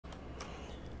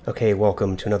Okay,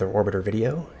 welcome to another orbiter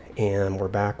video, and we're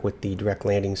back with the direct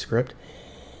landing script.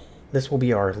 This will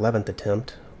be our 11th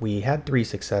attempt. We had 3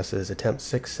 successes. Attempts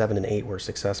 6, 7, and 8 were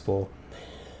successful,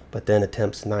 but then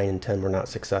attempts 9 and 10 were not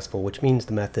successful, which means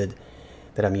the method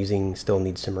that I'm using still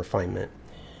needs some refinement.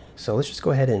 So let's just go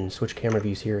ahead and switch camera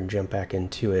views here and jump back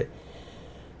into it.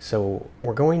 So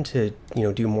we're going to,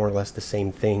 do more or less the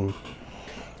same thing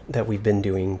that we've been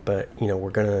doing, but,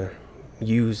 we're going to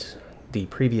use the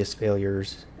previous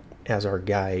failures as our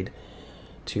guide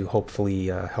to hopefully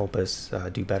help us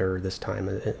do better this time.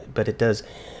 But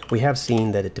we have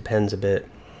seen that it depends a bit,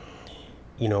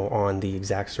 on the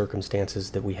exact circumstances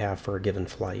that we have for a given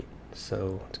flight.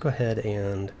 So let's go ahead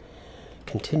and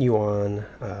continue on.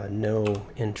 No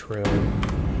intro,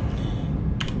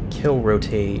 kill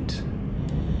rotate,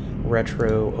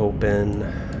 retro open,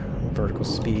 vertical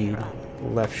speed,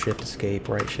 left shift escape,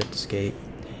 right shift escape,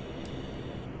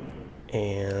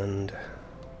 and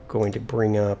going to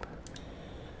bring up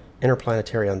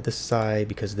interplanetary on this side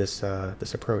because this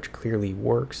approach clearly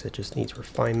works. It just needs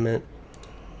refinement.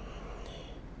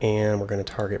 And we're going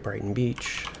to target Brighton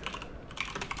Beach.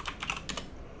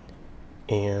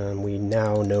 And we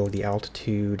now know the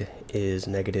altitude is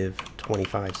negative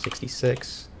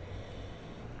 2566.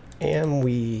 And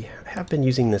we have been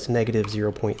using this negative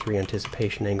 0.3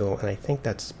 anticipation angle, and I think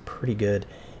that's pretty good.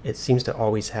 It seems to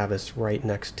always have us right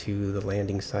next to the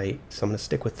landing site, so I'm going to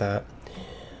stick with that.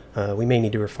 We may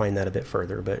need to refine that a bit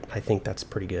further, but I think that's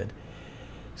pretty good.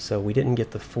 So we didn't get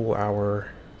the full hour,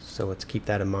 so let's keep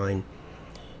that in mind.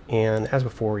 And as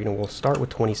before, we'll start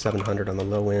with 2700 on the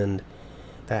low end.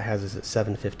 That has us at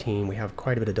 715. We have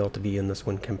quite a bit of delta V in this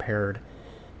one compared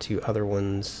to other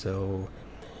ones, so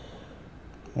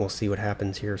we'll see what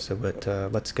happens here. But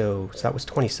let's go. So that was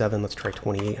 27. Let's try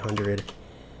 2800.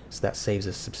 So that saves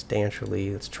us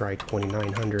substantially. Let's try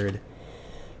 2900.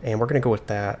 And we're going to go with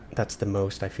that. That's the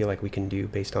most I feel like we can do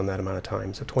based on that amount of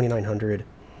time. So 2900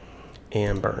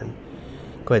 and burn.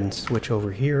 Go ahead and switch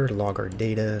over here to log our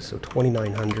data. So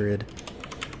 2900,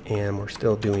 and we're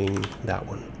still doing that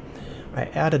one. I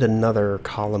added another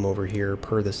column over here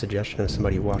per the suggestion of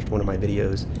somebody who watched one of my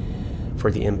videos for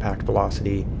the impact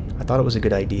velocity. I thought it was a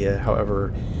good idea.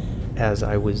 However, as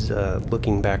I was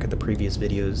looking back at the previous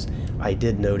videos, I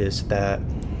did notice that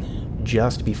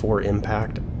just before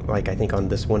impact, like I think on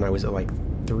this one I was at like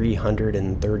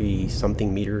 330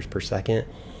 something meters per second,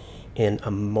 and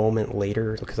a moment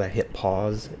later, because I hit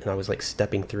pause and I was like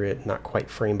stepping through it, not quite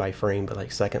frame by frame, but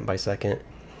like second by second,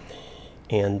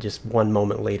 and just one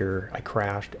moment later I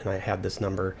crashed and I had this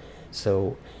number.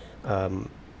 So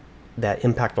that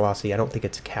impact velocity, I don't think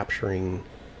it's capturing,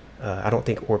 I don't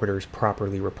think orbiter's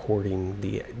properly reporting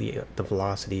the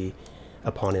velocity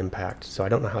upon impact, so I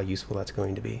don't know how useful that's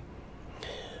going to be.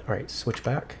 Alright, switch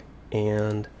back,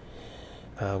 and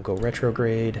we'll go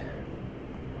retrograde,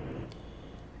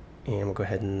 and we'll go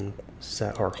ahead and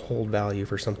set our hold value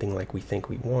for something like we think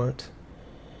we want.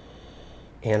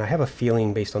 And I have a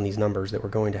feeling based on these numbers that we're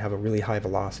going to have a really high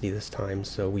velocity this time,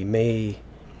 so we may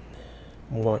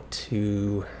want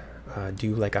to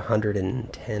do like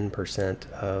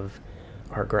 110% of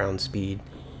our ground speed,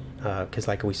 because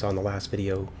like we saw in the last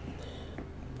video,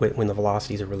 when the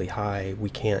velocities are really high, we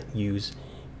can't use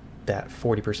that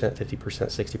 40%, 50%,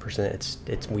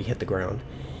 60%. We hit the ground.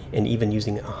 And even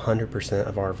using 100%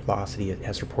 of our velocity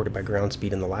as reported by ground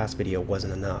speed in the last video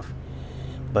wasn't enough.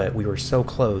 But we were so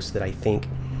close that I think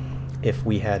if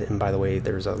we had, and by the way,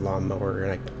 there's a lawnmower,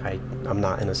 and I'm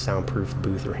not in a soundproof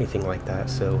booth or anything like that,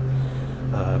 so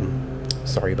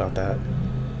sorry about that.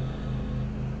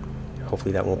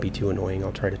 Hopefully that won't be too annoying.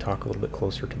 I'll try to talk a little bit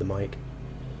closer to the mic.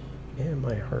 And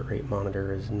my heart rate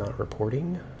monitor is not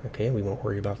reporting. Okay, we won't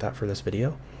worry about that for this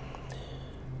video.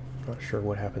 Not sure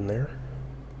what happened there.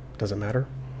 Doesn't matter.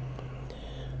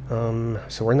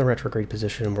 So we're in the retrograde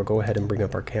position. We'll go ahead and bring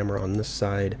up our camera on this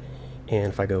side.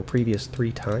 And if I go previous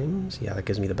 3 times, yeah, that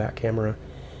gives me the back camera.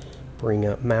 Bring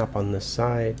up map on this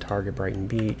side, target Brighton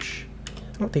Beach.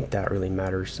 I don't think that really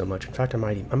matters so much. In fact, I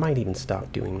might even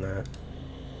stop doing that.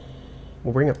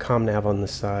 We'll bring up ComNav on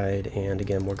this side, and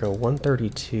again, we'll go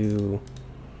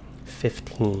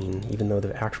 132.15, even though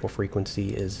the actual frequency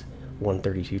is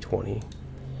 132.20.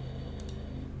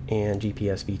 And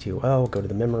GPS V2L, go to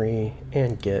the memory,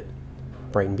 and get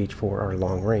Brighton Beach for our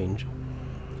long range.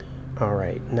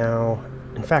 Alright, now,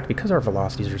 in fact, because our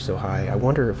velocities are so high, I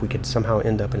wonder if we could somehow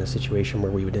end up in a situation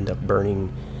where we would end up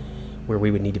burning, where we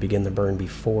would need to begin the burn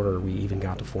before we even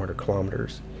got to 400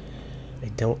 kilometers. I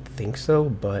don't think so,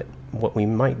 but what we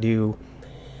might do,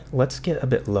 let's get a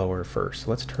bit lower first.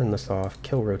 Let's turn this off,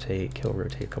 kill rotate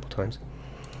a couple times.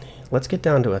 Let's get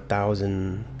down to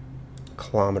 1,000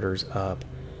 kilometers up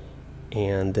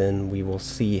and then we will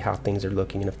see how things are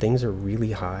looking. And if things are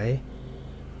really high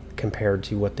compared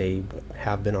to what they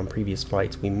have been on previous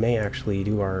flights, we may actually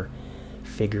do our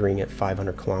figuring at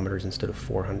 500 kilometers instead of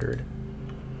 400.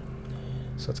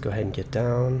 So let's go ahead and get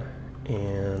down,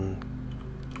 and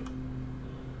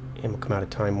we'll come out of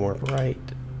time warp right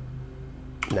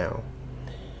now.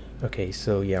 Okay,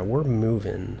 so yeah, we're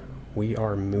moving. We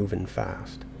are moving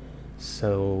fast.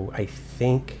 So I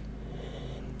think,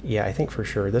 yeah, I think for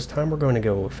sure this time we're going to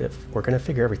go, if we're going to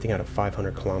figure everything out at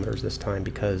 500 kilometers this time,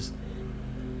 because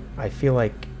I feel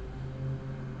like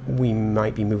we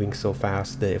might be moving so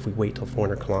fast that if we wait till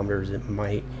 400 kilometers, it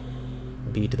might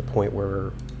be to the point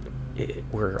where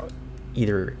we're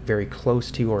either very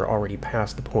close to or already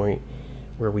past the point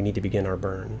where we need to begin our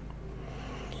burn.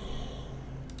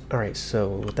 Alright, so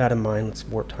with that in mind, let's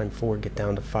warp time forward, get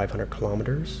down to 500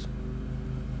 kilometers.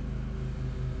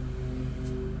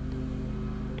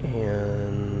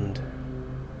 And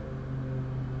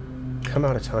come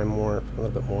out of time warp a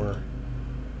little bit more.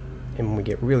 And when we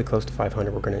get really close to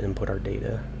 500, we're going to input our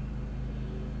data.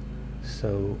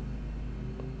 So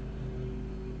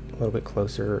a little bit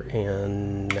closer,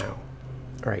 and now.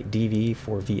 Alright, DV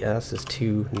for VS is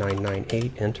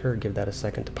 2998, enter, give that a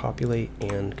second to populate,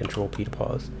 and control P to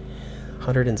pause.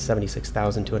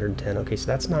 176,210, okay, so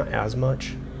that's not as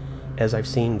much as I've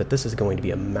seen, but this is going to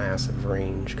be a massive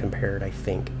range compared, I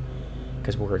think,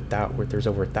 because there's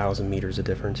over 1,000 meters of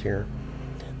difference here.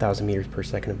 1,000 meters per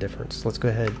second of difference. So let's go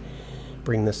ahead,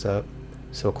 bring this up.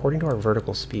 So according to our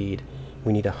vertical speed,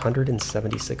 we need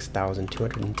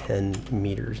 176,210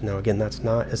 meters. Now again, that's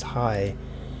not as high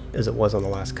as it was on the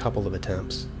last couple of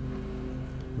attempts,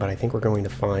 but I think we're going to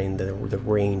find that the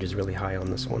range is really high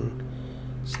on this one.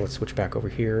 So let's switch back over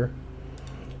here.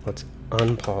 Let's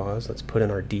unpause. Let's put in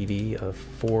our DV of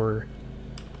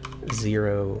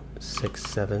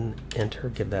 4067, enter,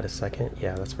 give that a second.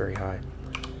 Yeah, that's very high.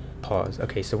 Pause.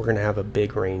 Okay, so we're going to have a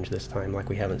big range this time like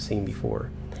we haven't seen before,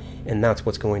 and that's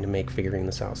what's going to make figuring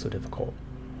this out so difficult.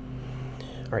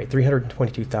 Alright,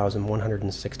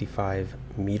 322,165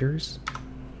 meters,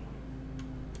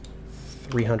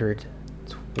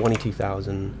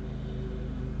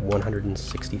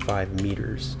 322,165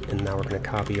 meters, and now we're going to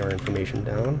copy our information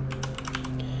down.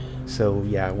 So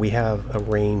yeah, we have a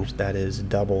range that is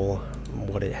double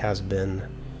what it has been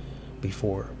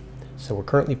before. So we're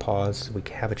currently paused, so we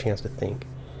have a chance to think.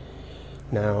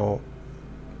 Now,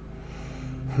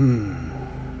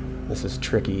 this is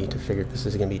tricky to figure. This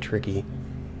is going to be tricky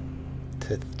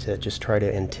to just try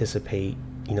to anticipate,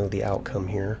 you know, the outcome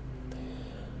here.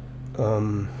 I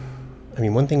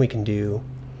mean, one thing we can do,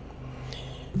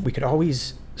 we could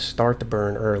always start the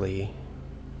burn early,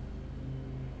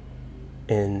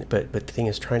 but the thing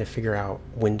is trying to figure out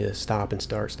when to stop and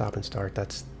start,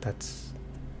 that's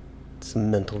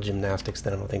some mental gymnastics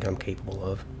that I don't think I'm capable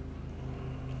of.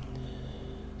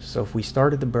 So if we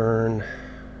started the burn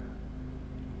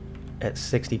at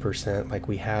 60% like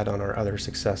we had on our other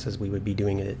successes, we would be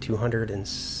doing it at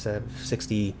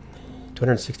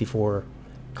 264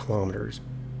 kilometers.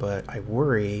 But I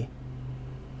worry,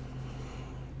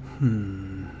 let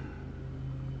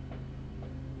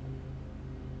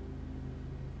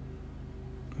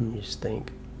me just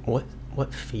think, what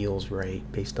feels right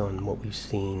based on what we've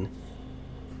seen.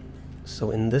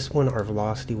 So in this one, our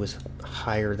velocity was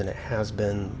higher than it has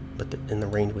been, but and the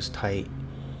range was tight.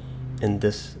 In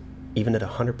this, even at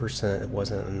 100%, it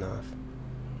wasn't enough.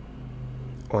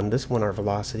 On this one, our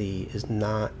velocity is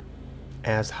not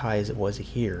as high as it was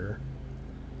here,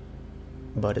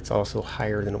 but it's also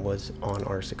higher than it was on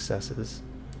our successes.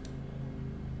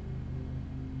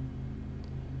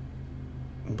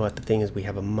 But the thing is, we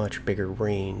have a much bigger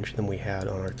range than we had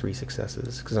on our 3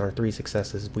 successes, because on our 3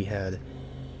 successes we had,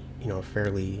 you know, a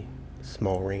fairly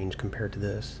small range compared to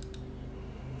this.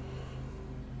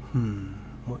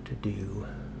 What to do?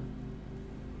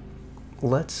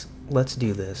 Let's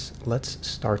do this. Let's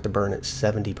start the burn at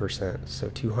 70%, so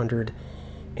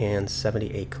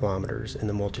 278 kilometers, and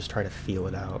then we'll just try to feel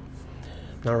it out.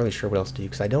 I'm not really sure what else to do,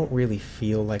 because I don't really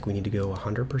feel like we need to go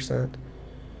 100%.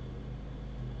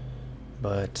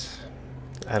 But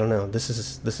I don't know. This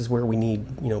is where we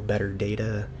need, you know, better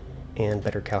data and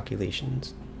better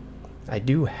calculations. I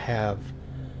do have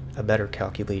a better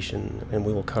calculation, and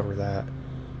we will cover that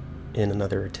in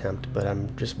another attempt, but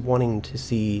I'm just wanting to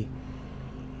see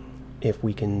if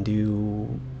we can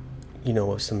do, you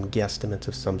know, some guesstimates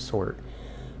of some sort.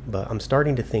 But I'm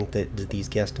starting to think that these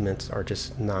guesstimates are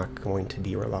just not going to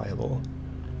be reliable.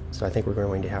 So I think we're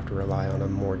going to have to rely on a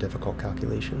more difficult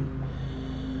calculation.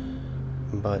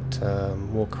 But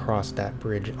we'll cross that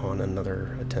bridge on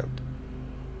another attempt.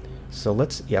 So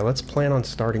let's plan on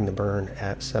starting the burn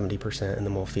at 70% and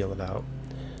then we'll feel it out.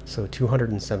 So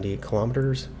 278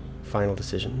 kilometers, final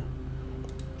decision.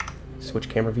 Switch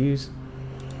camera views,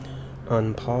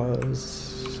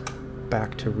 unpause,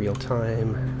 back to real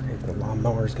time. And the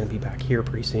lawnmower is going to be back here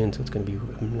pretty soon, so it's going to be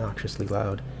obnoxiously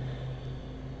loud.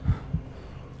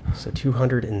 So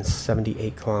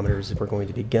 278 kilometers, we're going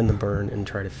to begin the burn and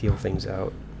try to feel things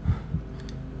out.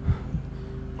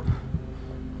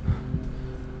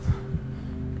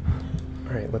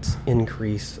 Alright, let's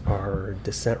increase our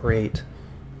descent rate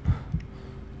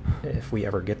if we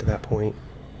ever get to that point.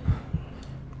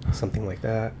 Something like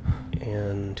that.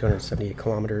 And 278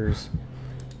 kilometers.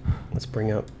 Let's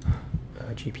bring up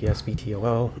GPS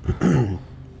VTOL.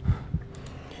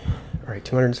 Alright,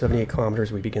 278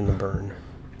 kilometers, we begin the burn.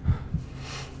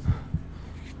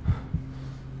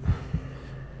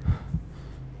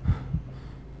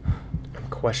 I'm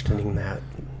questioning that.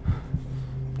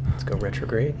 Let's go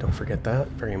retrograde, don't forget that,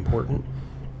 very important.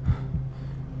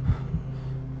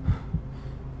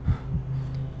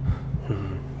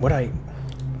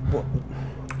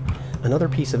 Another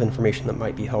piece of information that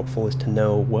might be helpful is to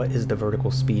know what is the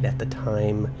vertical speed at the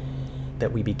time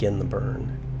that we begin the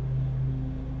burn.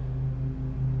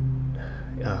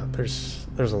 There's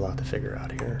a lot to figure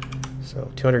out here.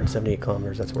 So 278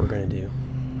 kilometers, that's what we're going to do.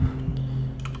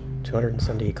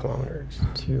 278 kilometers.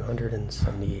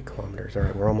 278 kilometers.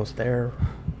 Alright, we're almost there.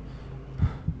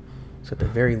 So at the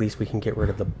very least we can get rid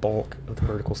of the bulk of the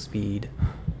vertical speed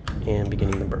and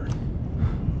beginning the burn.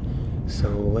 So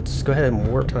let's go ahead and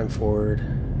warp time forward.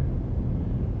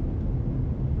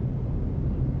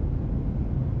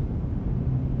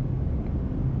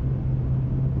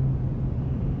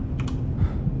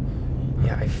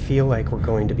 Yeah, I feel like we're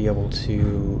going to be able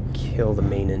to kill the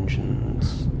main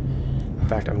engines. In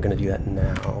fact, I'm going to do that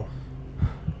now.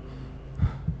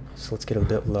 So let's get a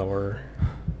bit lower.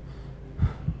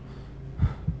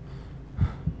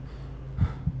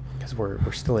 Because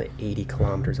we're still at 80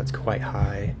 kilometers, that's quite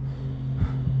high.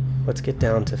 Let's get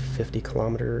down to 50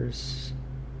 kilometers.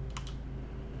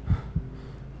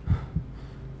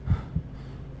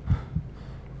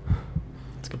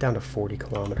 Let's get down to 40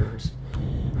 kilometers.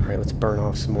 Alright, let's burn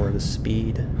off some more of the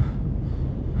speed.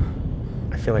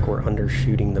 I feel like we're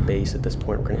undershooting the base at this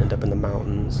point. We're going to end up in the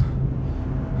mountains.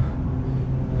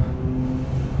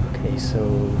 Okay, so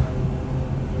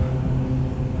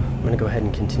I'm going to go ahead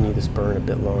and continue this burn a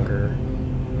bit longer.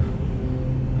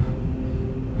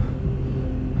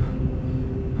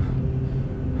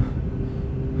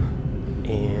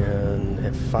 And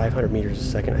at 500 meters a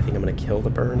second, I think I'm going to kill the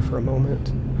burn for a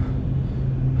moment.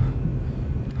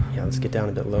 Yeah, let's get down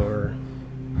a bit lower.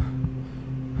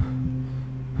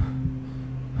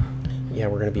 Yeah,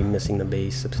 we're going to be missing the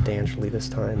base substantially this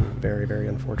time. Very, very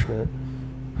unfortunate.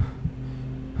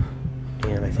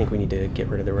 And I think we need to get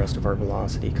rid of the rest of our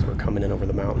velocity because we're coming in over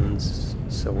the mountains.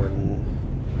 So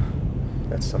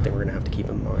that's something we're going to have to keep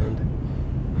in mind.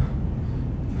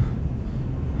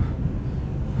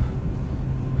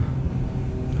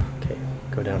 Okay,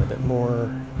 go down a bit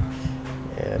more.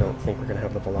 Yeah, I don't think we're going to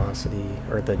have the velocity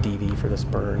or the DV for this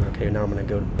burn. Okay, now I'm going to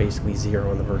go to basically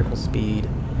 0 on the vertical speed.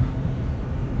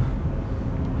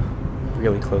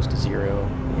 Really close to 0.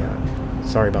 Yeah,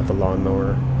 sorry about the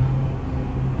lawnmower.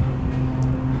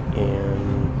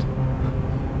 And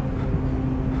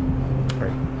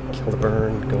alright, kill the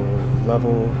burn, go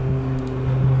level,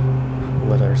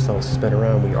 let ourselves spin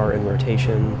around. We are in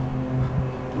rotation.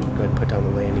 Go ahead and put down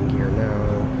the landing gear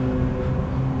now.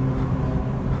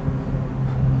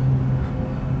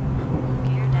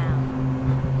 Gear down.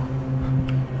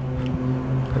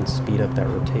 And speed up that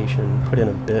rotation. Put in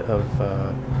a bit of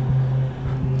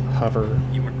hover.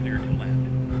 You are clear to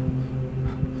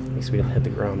land. At least we didn't hit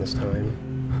the ground this time.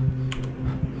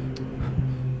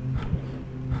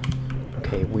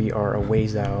 Okay, we are a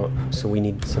ways out, so we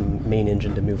need some main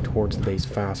engine to move towards the base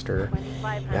faster.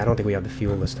 Yeah, I don't think we have the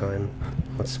fuel this time.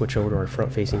 Let's switch over to our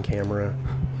front-facing camera.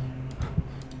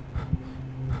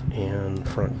 And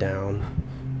front down.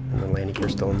 And the landing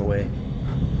gear's still in the way.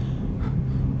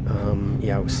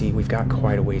 Yeah, see, we've got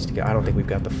quite a ways to go. I don't think we've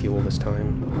got the fuel this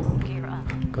time.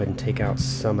 Go ahead and take out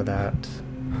some of that.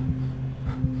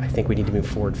 I think we need to move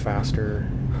forward faster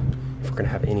if we're going to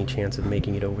have any chance of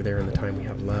making it over there in the time we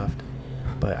have left.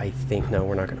 But I think, no,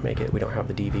 we're not going to make it. We don't have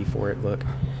the DV for it. Look,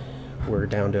 we're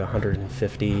down to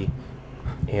 150,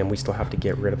 and we still have to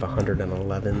get rid of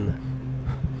 111.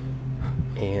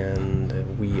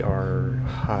 And we are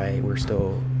high. We're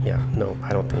still, yeah, no, I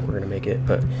don't think we're going to make it.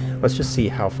 But let's just see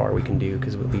how far we can do,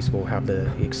 because at least we'll have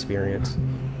the experience.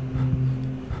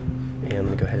 And I'm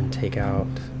going to go ahead and take out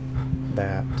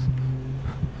that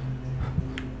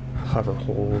hover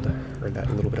hold, or that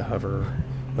little bit of hover.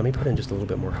 Let me put in just a little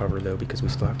bit more hover though, because we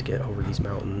still have to get over these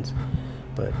mountains.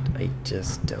 But I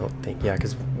just don't think, yeah,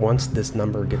 because once this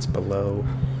number gets below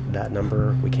that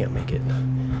number, we can't make it.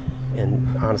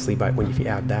 And honestly, if you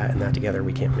add that and that together,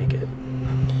 we can't make it.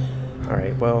 All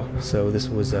right, well, so this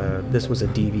was a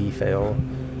DV fail,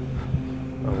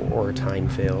 or a time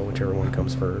fail, whichever one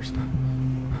comes first.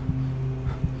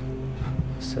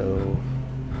 So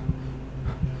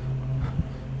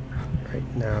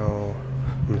right now,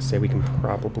 I'm gonna say we can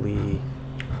probably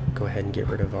go ahead and get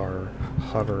rid of our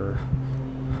hover,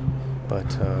 but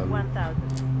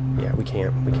yeah, we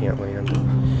can't land.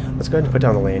 Let's go ahead and put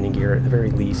down the landing gear. At the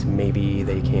very least, maybe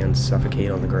they can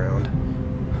suffocate on the ground.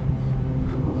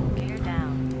 Gear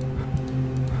down.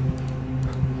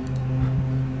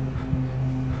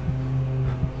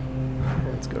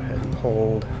 Let's go ahead and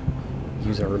hold.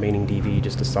 Use our remaining DV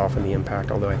just to soften the impact,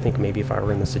 although I think maybe if I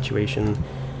were in this situation,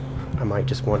 I might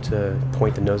just want to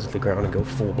point the nose at the ground and go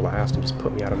full blast and just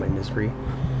put me out of my misery.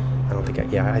 I don't think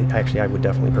I would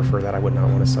definitely prefer that. I would not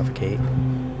want to suffocate.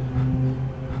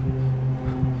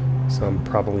 So I'm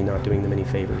probably not doing them any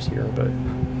favors here, but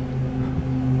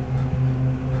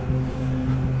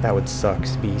that would suck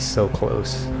to be so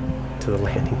close to the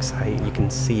landing site. You can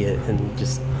see it, and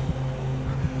just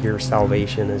your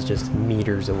salvation is just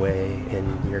meters away,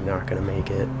 and you're not going to make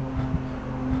it.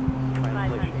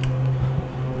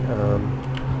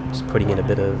 Just putting in a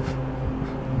bit of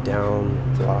down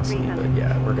velocity, but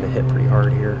yeah, we're going to hit pretty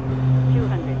hard here.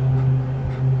 200.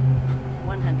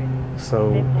 100.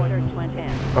 So Mid-quarter,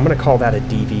 I'm going to call that a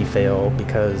DV fail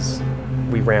because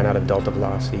we ran out of delta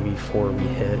velocity before we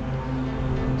hit.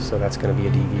 So that's going to be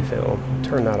a DV fail.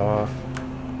 Turn that off.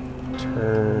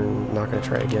 Not going to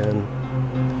try again.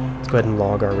 Let's go ahead and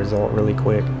log our result really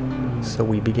quick. So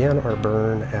we began our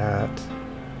burn at,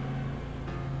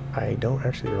 I don't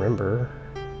actually remember.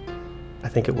 I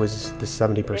think it was the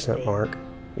 70% mark.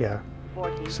 Yeah.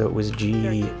 40, So it was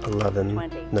G11,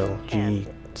 20, no,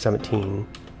 G17.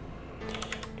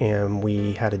 And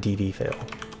we had a DV fail.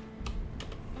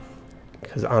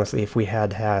 Because honestly, if we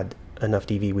had had enough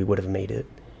DV, we would have made it.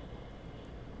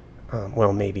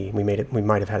 Well, maybe we made it. We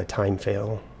might have had a time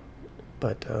fail.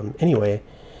 But anyway,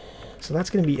 so that's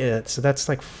going to be it. So that's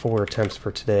like 4 attempts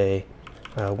for today.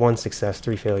 1 success,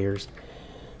 3 failures.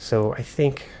 So I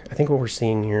think what we're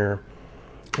seeing here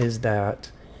is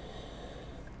that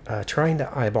trying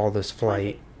to eyeball this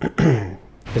flight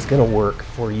is going to work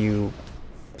for you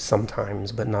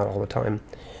sometimes, but not all the time.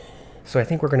 So I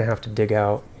think we're going to have to dig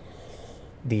out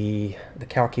the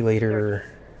calculator,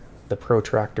 the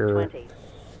protractor, 20,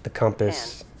 the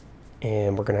compass,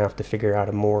 and we're going to have to figure out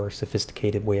a more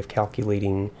sophisticated way of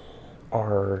calculating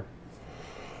our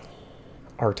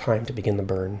time to begin the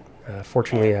burn.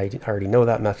 Fortunately, I already know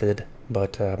that method,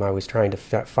 but I was trying to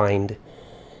find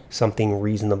something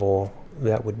reasonable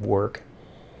that would work.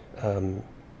 You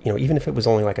know, even if it was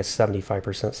only like a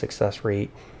 75% success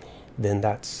rate, then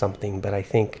that's something. But I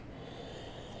think,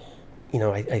 you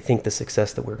know, I think the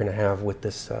success that we're going to have with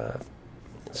this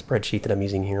spreadsheet that I'm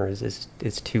using here is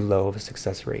too low of a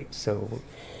success rate. So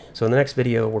in the next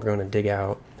video, we're going to dig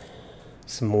out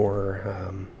some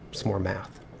more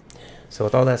math. So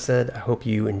with all that said, I hope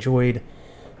you enjoyed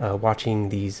watching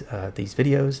these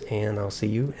videos, and I'll see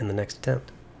you in the next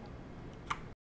attempt.